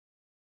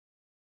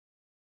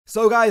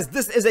So guys,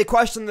 this is a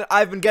question that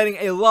I've been getting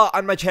a lot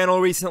on my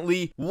channel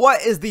recently.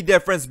 What is the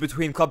difference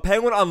between Club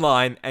Penguin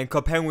Online and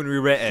Club Penguin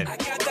Rewritten?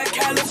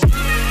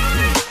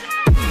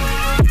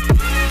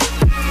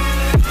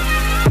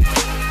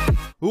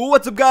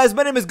 What's up guys,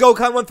 my name is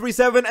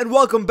Gokhan137 and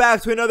welcome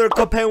back to another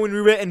Club Penguin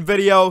Rewritten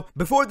video.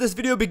 Before this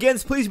video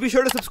begins, please be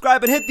sure to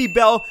subscribe and hit the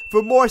bell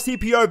for more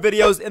CPR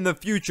videos in the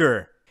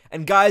future.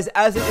 And guys,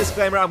 as a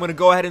disclaimer, I'm going to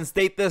go ahead and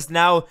state this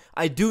now.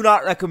 I do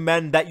not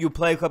recommend that you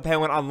play Club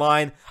Penguin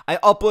Online. I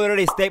uploaded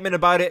a statement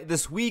about it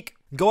this week.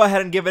 Go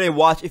ahead and give it a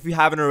watch if you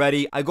haven't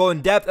already. I go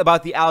in depth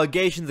about the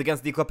allegations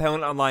against the Club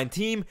Penguin Online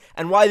team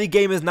and why the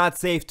game is not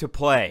safe to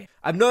play.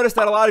 I've noticed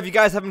that a lot of you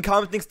guys have been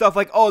commenting stuff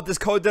like, oh, this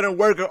code didn't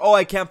work, or oh,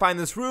 I can't find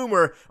this room,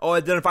 or oh, I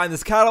didn't find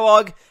this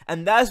catalog,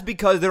 and that's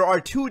because there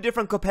are two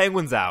different Club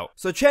Penguins out.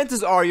 So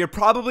chances are you're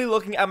probably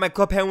looking at my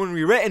Club Penguin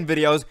Rewritten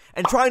videos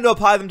and trying to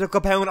apply them to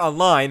Club Penguin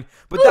Online,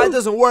 but that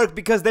doesn't work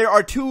because there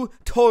are two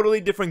totally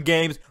different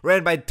games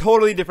ran by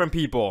totally different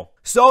people.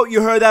 So,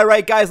 you heard that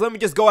right guys, let me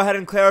just go ahead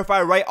and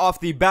clarify right off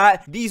the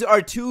bat, these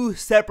are two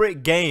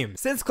separate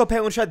games. Since Club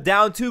Penguin shut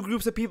down, two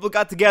groups of people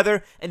got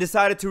together and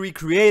decided to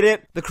recreate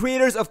it. The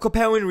creators of Club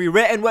Penguin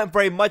Rewritten went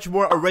for a much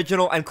more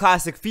original and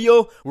classic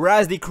feel,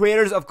 whereas the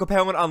creators of Club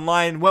Penguin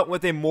Online went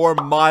with a more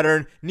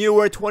modern,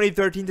 newer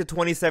 2013 to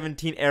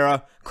 2017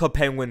 era Club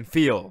Penguin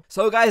feel.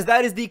 So guys,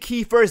 that is the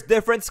key first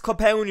difference. Club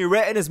Penguin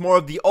Rewritten is more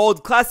of the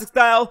old classic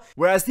style,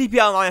 whereas CP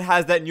Online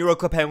has that newer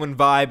Club Penguin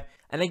vibe.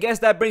 And I guess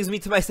that brings me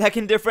to my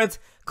second difference.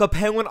 Club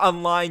Penguin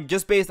Online,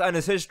 just based on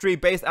its history,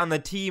 based on the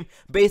team,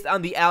 based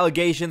on the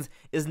allegations,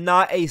 is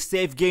not a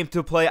safe game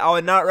to play. I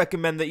would not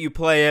recommend that you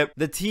play it.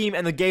 The team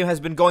and the game has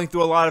been going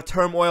through a lot of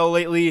turmoil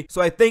lately,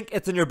 so I think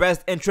it's in your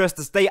best interest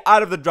to stay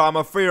out of the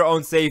drama for your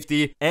own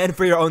safety and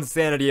for your own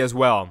sanity as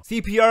well.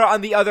 CPR,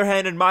 on the other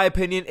hand, in my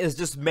opinion, is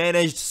just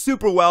managed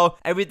super well.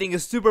 Everything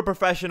is super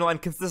professional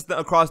and consistent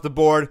across the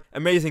board.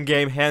 Amazing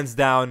game, hands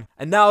down.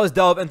 And now let's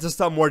delve into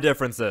some more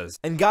differences.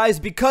 And guys,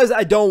 because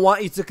I don't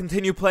want you to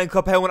continue playing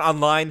Club Penguin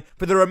Online,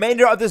 for the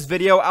remainder of this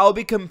video, I'll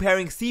be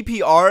comparing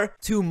CPR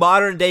to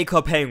modern day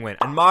Club Penguin.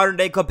 And modern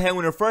day Club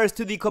Penguin refers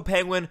to the Club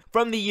Penguin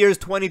from the years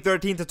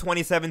 2013 to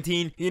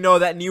 2017. You know,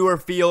 that newer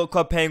feel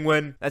Club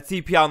Penguin that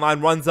CP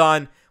Online runs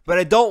on. But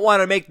I don't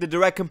want to make the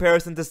direct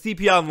comparison to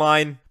CP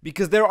Online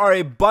because there are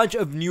a bunch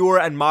of newer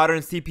and modern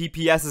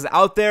cpps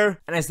out there,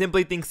 and I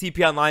simply think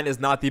CP Online is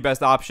not the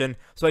best option,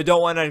 so I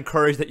don't want to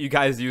encourage that you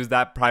guys use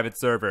that private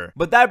server.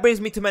 But that brings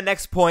me to my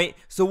next point.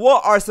 So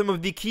what are some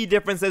of the key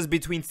differences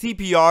between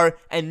CPR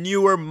and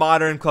newer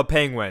modern Club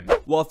Penguin?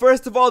 Well,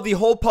 first of all, the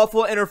whole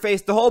Puffle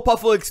interface, the whole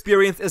Puffle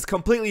experience is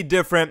completely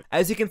different.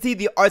 As you can see,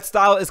 the art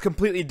style is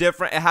completely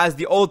different. It has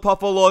the old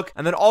Puffle look,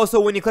 and then also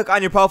when you click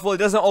on your Puffle, it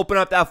doesn't open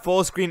up that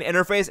full screen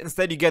interface.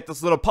 Instead, you get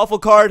this little Puffle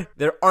card.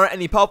 There aren't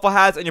any Puffle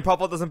hats, and your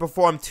Puffle doesn't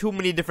perform too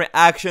many different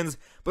actions.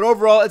 But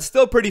overall, it's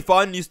still pretty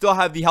fun. You still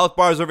have the health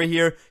bars over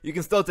here. You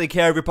can still take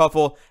care of your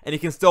Puffle, and you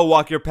can still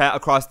walk your pet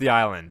across the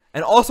island.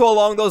 And also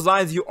along those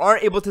lines, you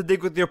aren't able to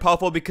dig with your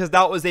Puffle because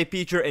that was a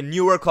feature in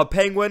newer Club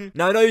Penguin.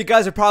 Now, I know you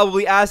guys are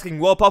probably asking,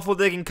 will Puffle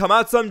digging come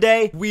out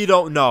someday? We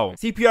don't know.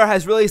 CPR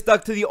has really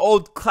stuck to the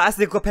old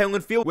classic Club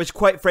Penguin feel, which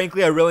quite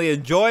frankly, I really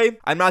enjoy.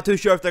 I'm not too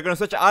sure if they're going to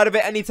switch out of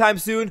it anytime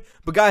soon.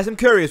 But guys, I'm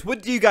curious,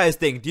 what do you guys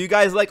think? Do you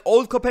guys like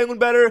old Club Penguin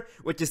better,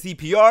 which is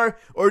CPR?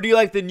 Or do you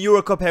like the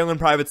newer Club Penguin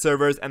private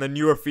servers and the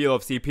newer feel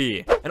of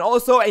CP? And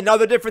also,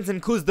 another difference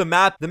includes the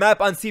map. The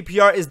map on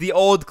CPR is the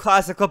old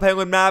classic Club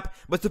Penguin map,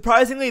 but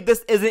surprisingly,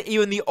 this isn't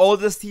even the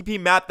oldest CP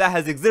map that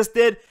has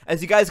existed.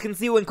 As you guys can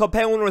see, when Club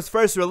Penguin was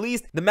first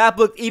released, the map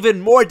looked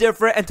even more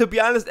different, and to be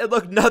honest, it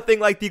looked nothing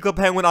like the Club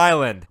Penguin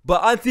Island.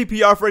 But on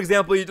CPR, for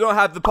example, you don't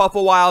have the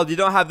Puffle Wild, you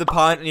don't have the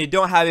pond, and you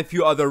don't have a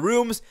few other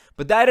rooms.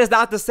 But that is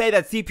not to say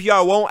that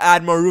CPR won't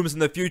add more rooms in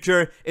the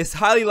future. It's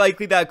highly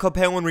likely that Club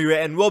Penguin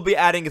Rewritten will be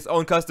adding its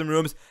own custom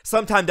rooms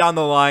sometime down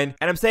the line.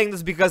 And I'm saying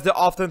this because they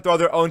often throw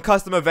their own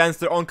custom events,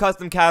 their own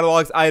custom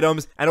catalogs,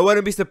 items, and I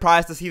wouldn't be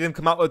surprised to see them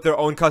come out with their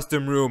own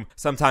custom room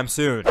sometime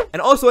soon.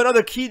 And also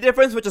another key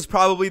difference, which is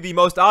probably the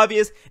most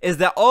obvious, is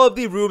that all of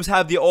the rooms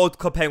have the old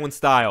Club Penguin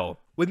style.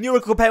 With newer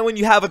Club Penguin,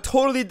 you have a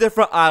totally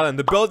different island.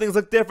 The buildings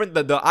look different,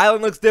 the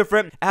island looks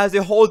different, it has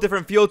a whole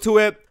different feel to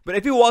it. But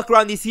if you walk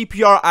around the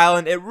CPR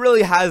island, it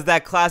really has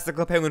that classic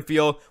Club Penguin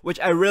feel, which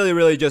I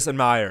really just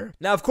admire.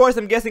 Now, of course,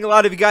 I'm guessing a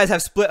lot of you guys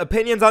have split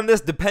opinions on this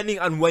depending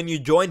on when you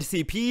joined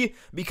CP.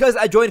 Because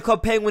I joined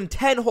Club Penguin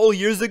 10 whole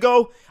years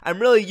ago, I'm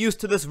really used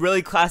to this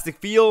really classic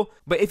feel.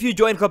 But if you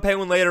join Club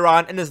Penguin later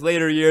on in its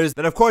later years,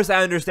 then of course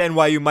I understand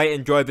why you might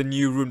enjoy the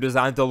new room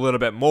designs a little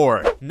bit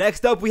more.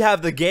 Next up, we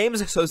have the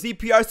games. So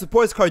CPR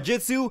supports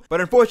Karjitsu,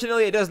 but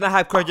unfortunately it does not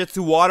have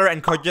Karjitsu Water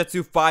and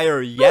Karjitsu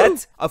Fire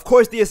yet. Of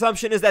course, the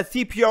assumption is that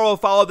CPR will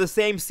follow the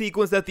same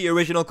sequence that the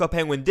original Club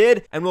Penguin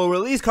did, and will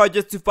release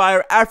Karjitsu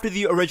Fire after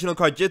the original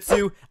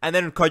Karjitsu, and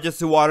then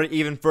Karjitsu Water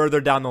even further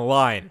down the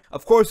line.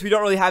 Of course, we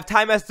don't really have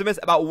time estimates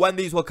about when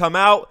these will come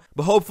out,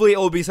 but hopefully it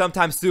will be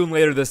sometime soon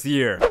later this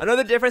year.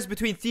 Another difference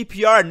between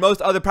CPR and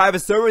most other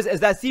private servers is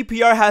that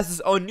CPR has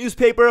its own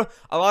newspaper.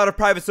 A lot of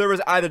private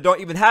servers either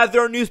don't even have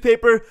their own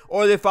newspaper,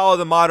 or they follow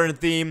the modern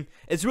theme.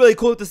 It's really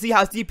cool to see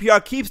how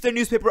CPR keeps their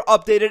newspaper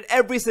updated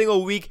every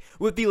single week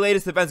with the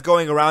latest events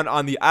going around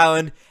on the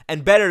island.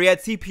 And better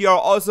yet, CPR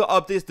also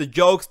updates the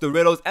jokes, the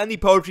riddles, and the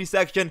poetry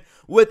section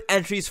with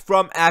entries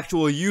from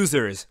actual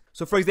users.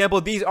 So for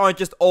example, these aren't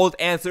just old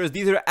answers,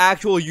 these are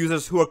actual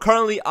users who are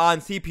currently on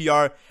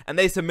CPR, and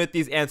they submit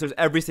these answers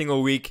every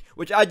single week,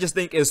 which I just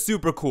think is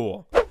super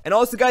cool. And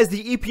also guys,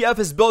 the EPF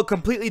is built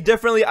completely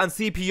differently on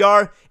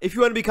CPR. If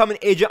you want to become an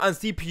agent on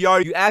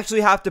CPR, you actually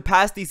have to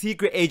pass the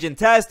secret agent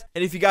test.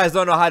 And if you guys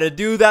don't know how to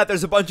do that,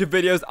 there's a bunch of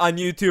videos on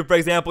YouTube. For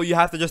example, you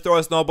have to just throw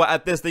a snowball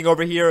at this thing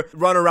over here,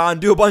 run around,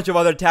 do a bunch of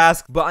other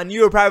tasks. But on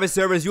newer private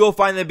servers, you will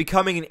find that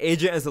becoming an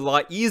agent is a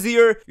lot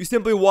easier. You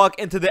simply walk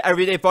into the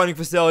everyday phoning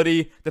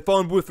facility, the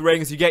phone booth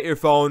rings, you get your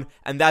phone,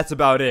 and that's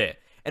about it.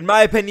 In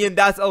my opinion,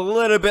 that's a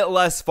little bit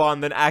less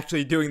fun than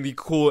actually doing the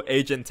cool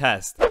agent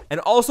test. And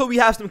also, we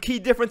have some key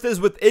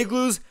differences with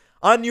igloos.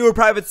 On newer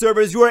private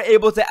servers, you are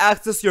able to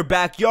access your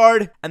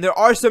backyard, and there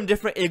are some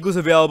different igloos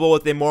available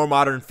with a more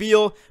modern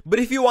feel. But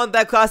if you want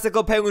that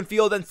classical penguin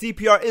feel, then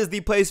CPR is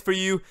the place for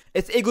you.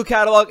 Its igloo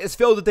catalog is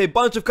filled with a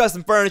bunch of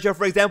custom furniture.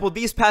 For example,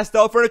 these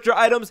pastel furniture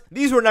items,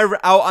 these were never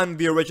out on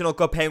the original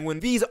Club Penguin.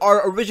 These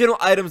are original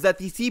items that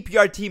the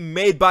CPR team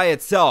made by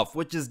itself,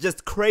 which is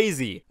just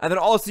crazy. And then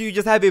also, you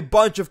just have a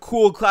bunch of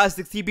cool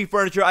classic CP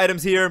furniture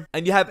items here,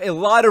 and you have a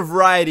lot of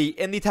variety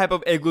in the type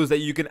of igloos that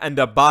you can end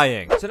up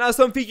buying. So now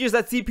some features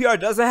that CPR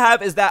doesn't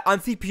have is that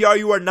on CPR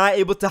you are not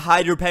able to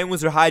hide your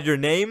penguins or hide your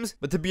names,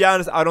 but to be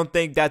honest, I don't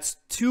think that's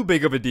too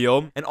big of a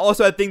deal. And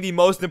also, I think the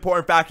most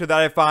important factor that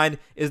I find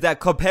is that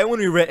Club Penguin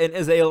Rewritten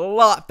is a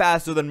lot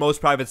faster than most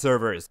private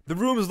servers. The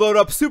rooms load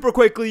up super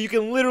quickly, you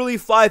can literally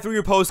fly through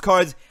your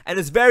postcards, and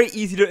it's very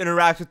easy to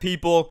interact with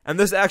people, and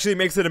this actually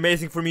makes it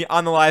amazing for me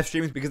on the live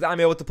streams because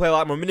I'm able to play a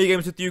lot more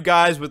minigames with you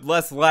guys with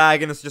less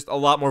lag, and it's just a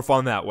lot more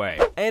fun that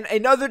way. And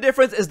another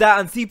difference is that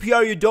on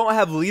CPR you don't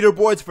have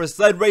leaderboards for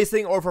sled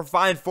racing or for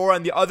Find 4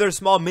 and the other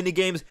small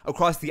minigames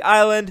across the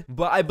island,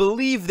 but I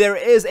believe there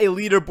is a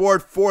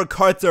leaderboard for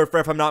Kart Surfer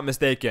if I'm not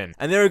mistaken.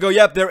 And there we go,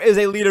 yep, there is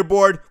a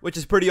leaderboard, which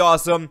is pretty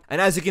awesome. And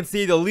as you can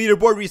see, the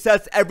leaderboard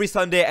resets every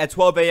Sunday at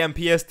 12 AM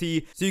PST,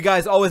 so you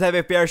guys always have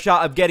a fair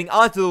shot of getting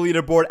onto the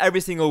leaderboard every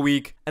single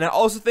week. And I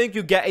also think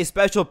you get a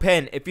special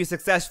pin if you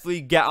successfully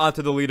get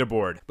onto the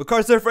leaderboard. But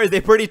Kart Surfer is a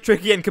pretty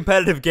tricky and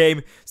competitive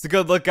game, so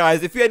good luck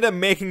guys. If you end up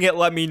making it,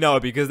 let me know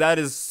because that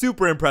is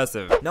super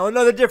impressive. Now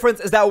another difference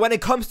is that when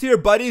it comes to your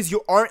buddies,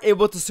 you aren't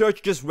able to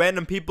search just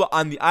random people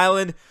on the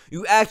island.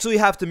 You actually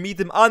have to meet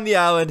them on the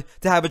island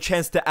to have a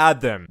chance to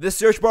add them. This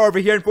search bar over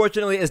here,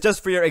 unfortunately, is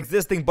just for your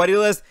existing buddy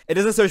list. It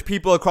doesn't search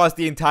people across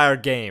the entire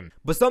game.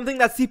 But something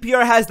that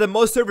CPR has that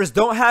most servers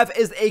don't have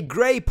is a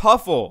gray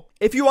puffle.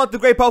 If you want the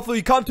gray puffle,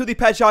 you come to the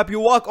pet shop, you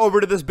walk over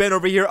to this bin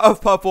over here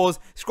of puffles,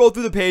 scroll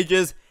through the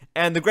pages,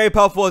 and the gray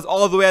puffle is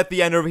all the way at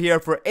the end over here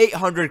for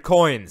 800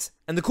 coins.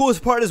 And the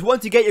coolest part is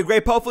once you get your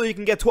gray puffle, you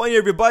can get 20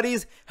 of your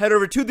buddies, head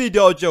over to the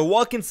dojo,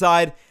 walk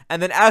inside,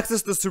 and then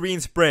access the Serene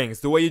Springs.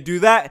 The way you do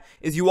that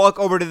is you walk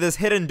over to this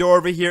hidden door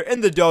over here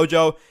in the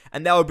dojo,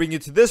 and that will bring you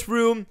to this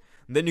room.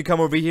 And then you come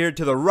over here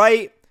to the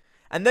right,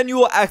 and then you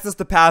will access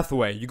the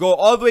pathway. You go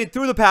all the way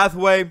through the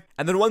pathway,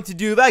 and then once you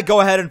do that, go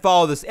ahead and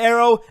follow this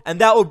arrow, and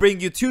that will bring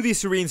you to the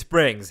Serene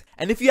Springs.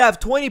 And if you have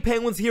 20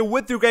 penguins here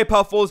with your gray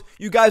puffles,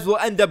 you guys will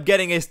end up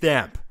getting a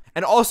stamp.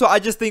 And also, I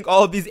just think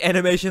all of these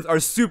animations are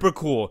super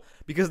cool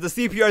because the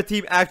CPR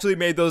team actually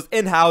made those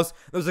in-house.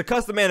 Those are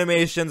custom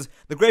animations.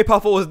 The gray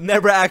puffle was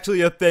never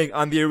actually a thing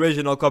on the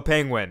original Club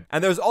Penguin.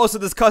 And there's also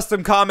this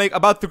custom comic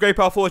about the gray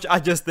puffle, which I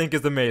just think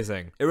is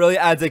amazing. It really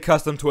adds a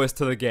custom twist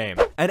to the game.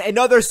 And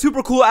another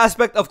super cool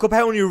aspect of Club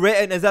Penguin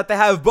Rewritten is that they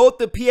have both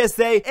the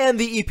PSA and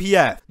the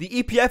EPF. The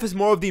EPF is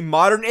more of the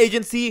modern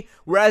agency,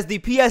 whereas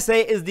the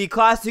PSA is the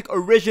classic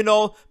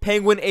original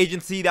Penguin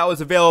agency that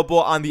was available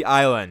on the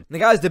island. Now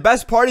guys, the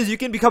best part is you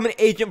can become an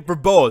agent for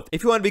both.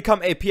 If you want to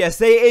become a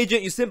PSA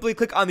agent, you simply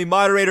click on the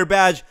moderator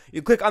badge,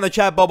 you click on the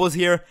chat bubbles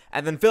here,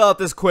 and then fill out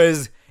this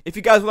quiz. If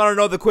you guys want to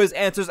know the quiz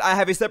answers, I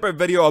have a separate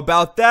video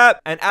about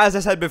that. And as I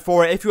said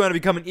before, if you want to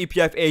become an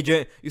EPF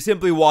agent, you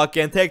simply walk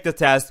in, take the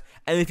test,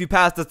 and if you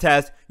pass the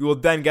test, you will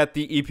then get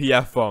the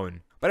EPF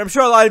phone. But I'm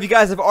sure a lot of you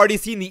guys have already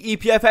seen the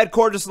EPF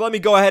headquarters, so let me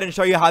go ahead and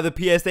show you how the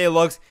PSA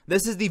looks.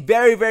 This is the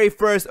very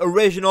first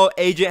original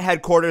agent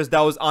headquarters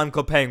that was on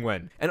Club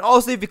Penguin. And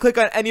also, if you click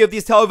on any of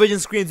these television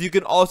screens, you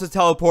can also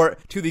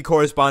teleport to the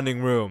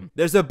corresponding room.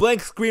 There's a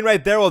blank screen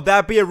right there. Will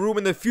that be a room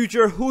in the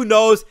future? Who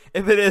knows?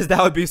 If it is,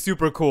 that would be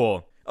super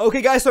cool.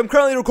 Okay guys, so I'm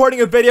currently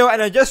recording a video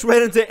and I just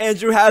ran into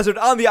Andrew Hazard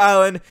on the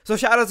island. So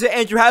shout out to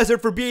Andrew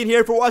Hazard for being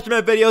here, for watching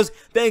my videos.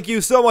 Thank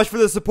you so much for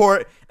the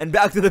support. And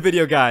back to the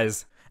video,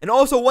 guys. And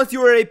also, once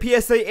you are a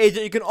PSA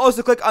agent, you can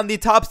also click on the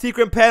top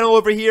secret panel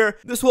over here.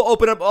 This will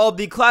open up all of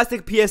the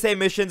classic PSA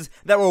missions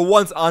that were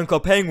once on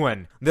Club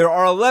Penguin. There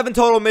are 11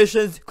 total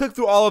missions. Click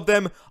through all of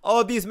them.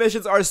 All of these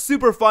missions are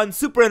super fun,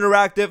 super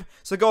interactive,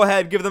 so go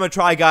ahead, give them a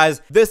try,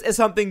 guys. This is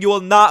something you will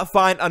not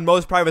find on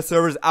most private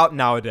servers out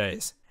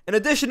nowadays. And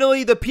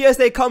additionally, the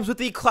PSA comes with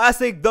the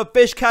classic The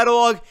Fish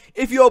catalog.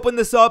 If you open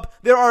this up,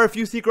 there are a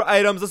few secret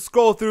items. Let's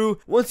scroll through.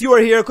 Once you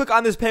are here, click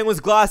on this penguin's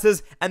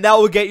glasses, and that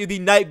will get you the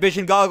night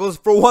vision goggles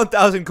for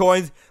 1,000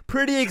 coins.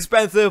 Pretty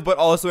expensive, but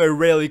also a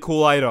really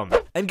cool item.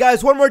 And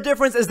guys, one more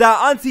difference is that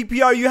on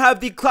CPR, you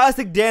have the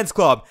classic dance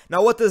club.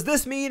 Now, what does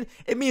this mean?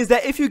 It means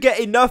that if you get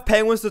enough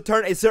penguins to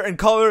turn a certain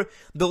color,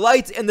 the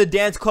lights in the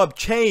dance club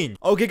change.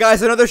 Okay,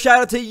 guys, another shout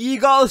out to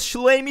Yigal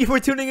Shlamey for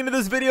tuning into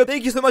this video.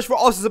 Thank you so much for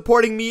also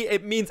supporting me.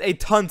 It means a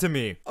ton to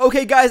me.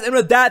 Okay, guys, and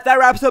with that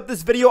wraps up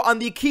this video on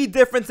the key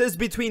differences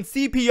between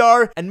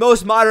CPR and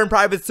most modern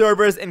private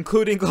servers,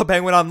 including Club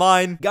Penguin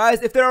Online.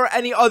 Guys, if there are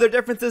any other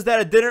differences that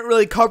I didn't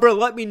really cover,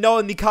 let me know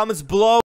in the comments below.